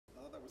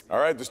All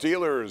right, the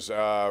Steelers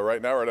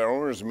right now are at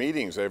owners'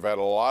 meetings. They've had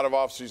a lot of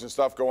offseason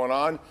stuff going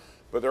on,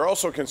 but they're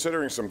also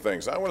considering some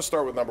things. I want to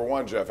start with number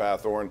one, Jeff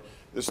Hathorne.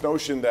 This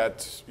notion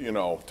that, you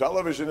know,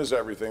 television is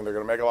everything. They're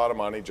going to make a lot of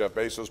money. Jeff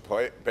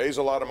Bezos pays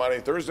a lot of money.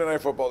 Thursday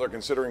Night Football, they're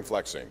considering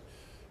flexing.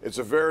 It's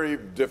a very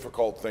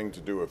difficult thing to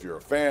do if you're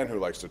a fan who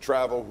likes to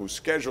travel, who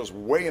schedules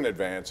way in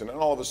advance, and then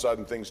all of a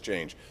sudden things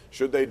change.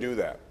 Should they do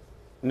that?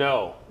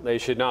 No, they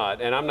should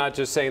not. And I'm not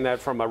just saying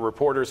that from a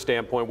reporter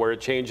standpoint where it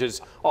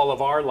changes all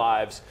of our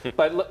lives.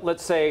 But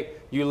let's say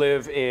you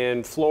live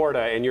in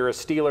Florida and you're a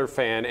Steeler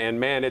fan, and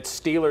man, it's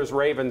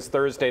Steelers-Ravens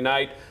Thursday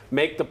night.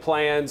 Make the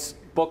plans,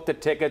 book the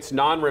tickets,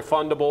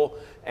 non-refundable,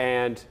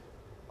 and,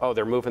 oh,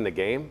 they're moving the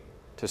game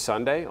to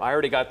Sunday? I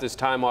already got this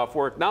time off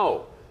work.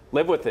 No,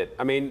 live with it.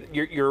 I mean,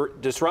 you're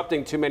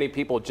disrupting too many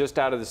people just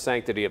out of the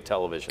sanctity of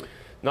television.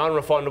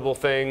 Non-refundable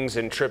things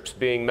and trips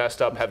being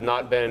messed up have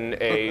not been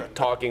a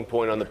talking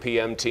point on the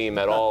PM team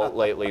at all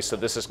lately, so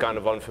this is kind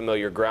of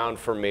unfamiliar ground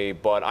for me.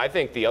 But I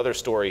think the other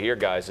story here,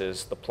 guys,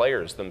 is the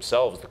players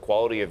themselves, the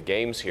quality of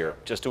games here.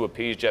 Just to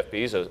appease Jeff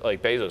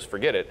Bezos,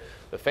 forget it.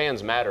 The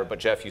fans matter, but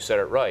Jeff, you said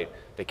it right.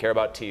 They care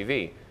about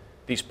TV.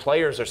 These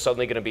players are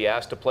suddenly going to be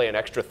asked to play an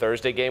extra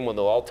Thursday game when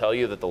they'll all tell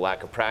you that the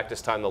lack of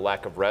practice time, the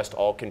lack of rest,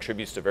 all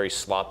contributes to very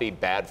sloppy,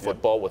 bad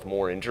football with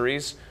more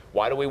injuries.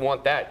 Why do we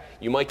want that?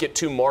 You might get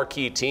two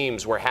marquee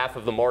teams where half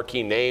of the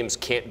marquee names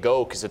can't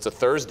go because it's a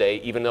Thursday,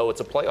 even though it's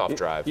a playoff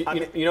drive. You know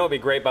what would be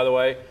great, by the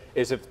way,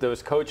 is if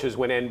those coaches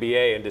went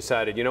NBA and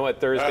decided, you know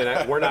what, Thursday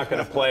night, we're not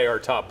going to play our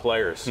top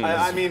players.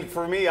 I mean,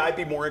 for me, I'd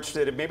be more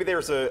interested if maybe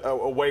there's a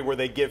way where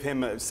they give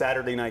him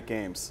Saturday night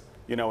games,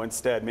 you know,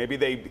 instead. Maybe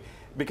they,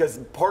 because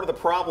part of the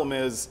problem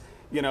is,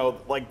 you know,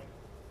 like,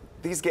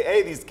 these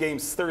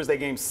games, Thursday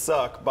games,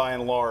 suck by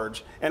and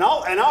large, and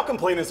I'll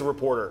complain as a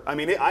reporter. I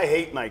mean, I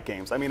hate night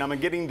games. I mean, I'm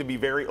getting to be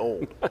very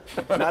old.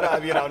 I'm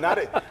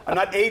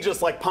not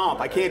ageless like Pomp.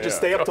 I can't just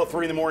stay up till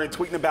 3 in the morning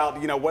tweeting about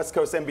West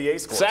Coast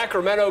NBA scores.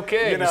 Sacramento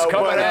Kings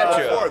coming at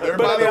you.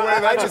 But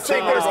I just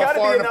think there's got to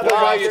be another.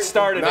 Well, you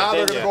started now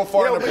they're going to go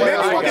far in the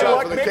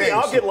playoffs. Maybe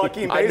I'll get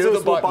lucky and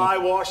Bezos will buy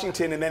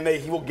Washington, and then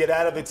he will get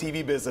out of the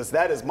TV business.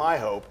 That is my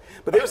hope.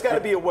 But there's got to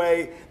be a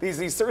way.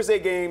 These Thursday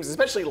games,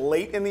 especially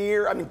late in the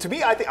year. I mean, to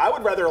me, I think I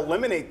would rather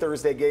eliminate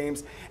Thursday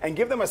games and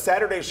give them a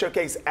Saturday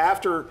showcase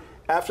after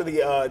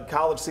the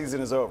college season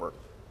is over.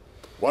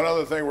 One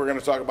other thing we're going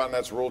to talk about, and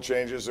that's rule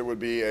changes. It would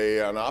be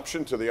an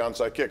option to the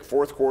onside kick.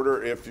 Fourth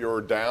quarter, if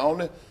you're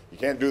down, you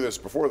can't do this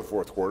before the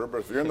fourth quarter, but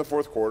if you're in the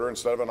fourth quarter,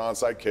 instead of an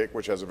onside kick,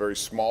 which has a very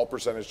small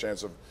percentage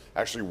chance of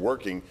actually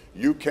working,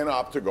 you can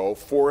opt to go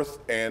 4th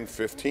and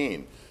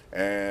 15.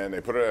 And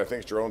they put it, I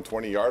think, it's your own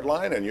 20-yard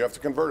line, and you have to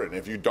convert it. And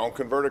if you don't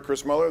convert it,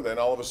 Chris Mueller, then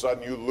all of a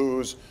sudden you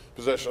lose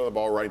possession of the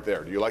ball right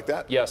there. Do you like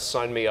that? Yes,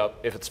 sign me up.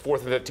 If it's 4th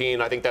and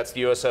 15, I think that's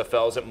the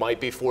USFL's. It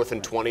might be 4th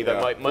and 20.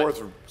 That might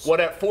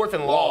 4th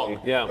and long.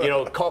 Yeah. You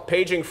know,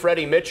 paging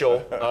Freddie Mitchell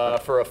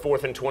for a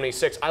 4th and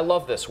 26. I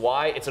love this.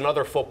 Why? It's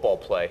another football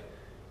play.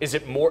 Is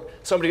it more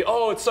somebody?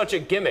 Oh, it's such a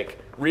gimmick.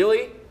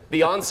 Really?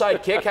 The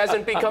onside kick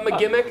hasn't become a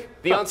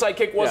gimmick. The onside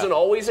kick wasn't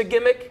always a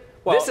gimmick.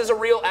 Well, this is a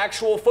real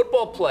actual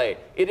football play.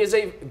 It is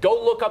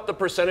go look up the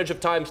percentage of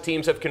times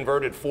teams have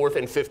converted 4th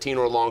and 15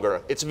 or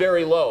longer. It's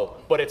very low,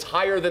 but it's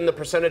higher than the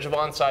percentage of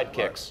onside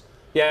kicks.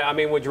 Yeah, I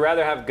mean, would you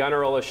rather have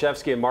Gunnar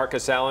Olszewski and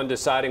Marcus Allen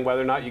deciding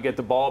whether or not you get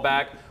the ball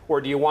back,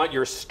 or do you want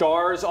your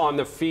stars on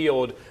the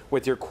field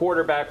with your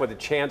quarterback with a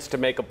chance to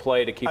make a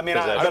play to keep possession?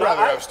 I'd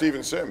rather have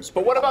Steven Sims.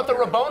 But what about the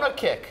Rabona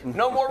kick?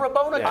 No more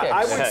Rabona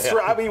kicks.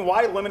 I mean,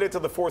 why limit it to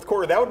the fourth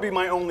quarter? That would be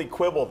my only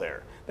quibble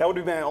there. That would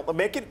be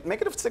make it a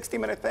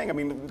 60-minute thing. I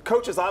mean,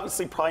 coaches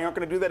obviously probably aren't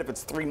going to do that if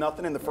it's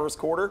 3-0 in the first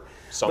quarter.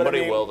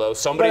 Somebody will, though.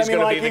 Somebody's going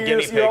to be the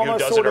guinea pig who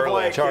does it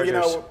early.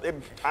 Chargers.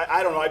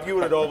 I don't know. I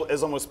view it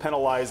as almost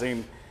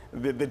penalizing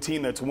the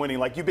team that's winning.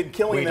 Like, you've been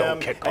killing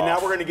them, and now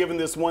we're going to give them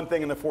this one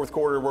thing in the fourth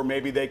quarter where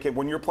maybe they can,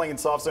 when you're playing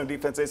soft zone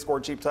defense, they score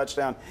a cheap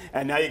touchdown,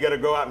 and now you got to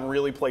go out and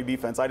really play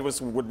defense. I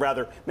just would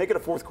rather make it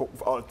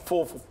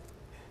a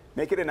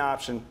make it an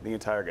option the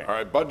entire game. All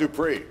right, Bud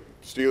Dupree.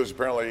 Steelers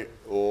apparently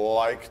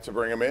like to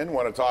bring him in.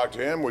 Want to talk to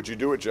him? Would you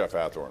do it, Jeff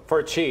Hathorne?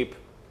 For cheap.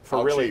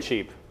 For really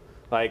cheap.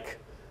 Like,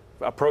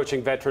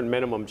 approaching veteran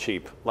minimum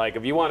cheap. Like,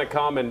 if you want to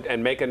come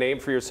and make a name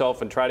for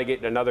yourself and try to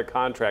get another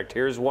contract,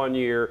 here's 1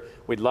 year.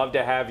 We'd love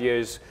to have you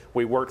as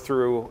we work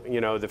through,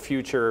 the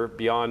future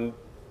beyond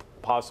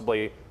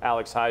possibly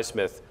Alex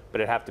Highsmith, but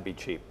it'd have to be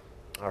cheap.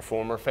 Our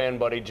former fan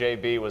buddy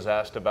JB was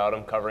asked about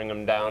him, covering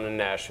him down in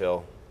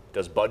Nashville.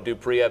 Does Bud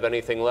Dupree have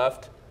anything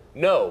left?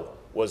 No,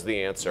 was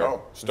the answer.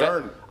 Oh,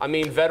 stern. I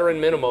mean,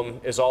 veteran minimum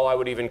is all I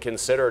would even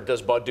consider.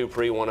 Does Bud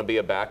Dupree want to be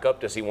a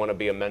backup? Does he want to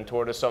be a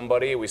mentor to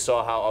somebody? We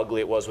saw how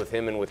ugly it was with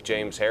him and with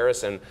James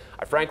Harris, and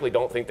I frankly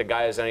don't think the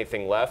guy has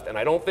anything left. And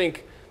I don't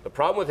think the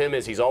problem with him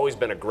is he's always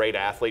been a great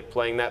athlete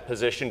playing that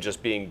position,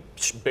 just being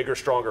bigger,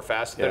 stronger,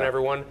 faster than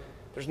everyone.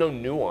 There's no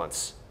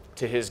nuance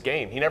to his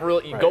game. He never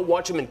really, go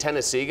watch him in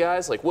Tennessee,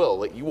 guys. Like,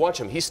 you watch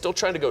him. He's still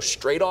trying to go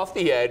straight off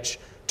the edge,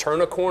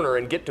 turn a corner,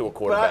 and get to a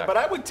quarterback. But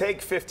I would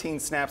take 15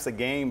 snaps a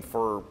game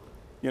for,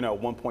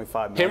 $1.5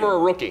 million. Him or a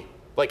rookie.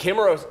 Like him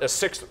or a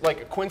six,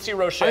 like Quincy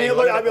Roche. I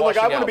look,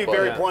 want to be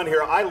very Bud. blunt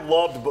here. I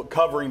loved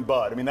covering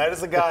Bud. I mean, that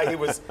is a guy he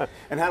was,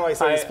 and how do I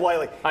say this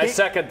politely? I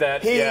second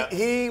that.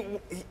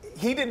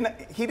 He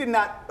did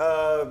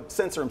not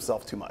censor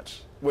himself too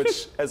much,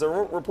 which as a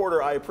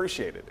reporter I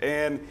appreciated.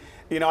 And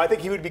I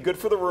think he would be good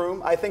for the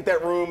room. I think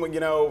that room,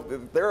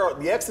 there are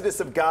the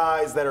exodus of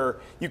guys that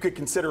you could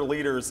consider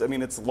leaders. I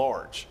mean, it's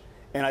large.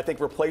 And I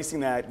think replacing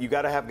that, you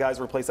got to have guys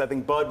replace. I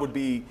think Bud would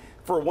be,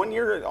 for 1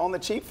 year on the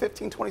cheap,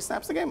 15, 20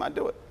 snaps a game, I'd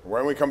do it.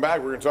 When we come back,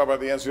 we're going to talk about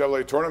the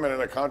NCAA tournament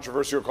and a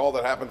controversial call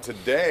that happened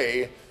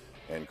today.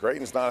 And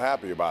Creighton's not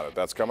happy about it.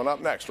 That's coming up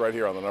next right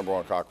here on the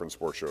 #1 Cochran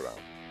Sports Showdown.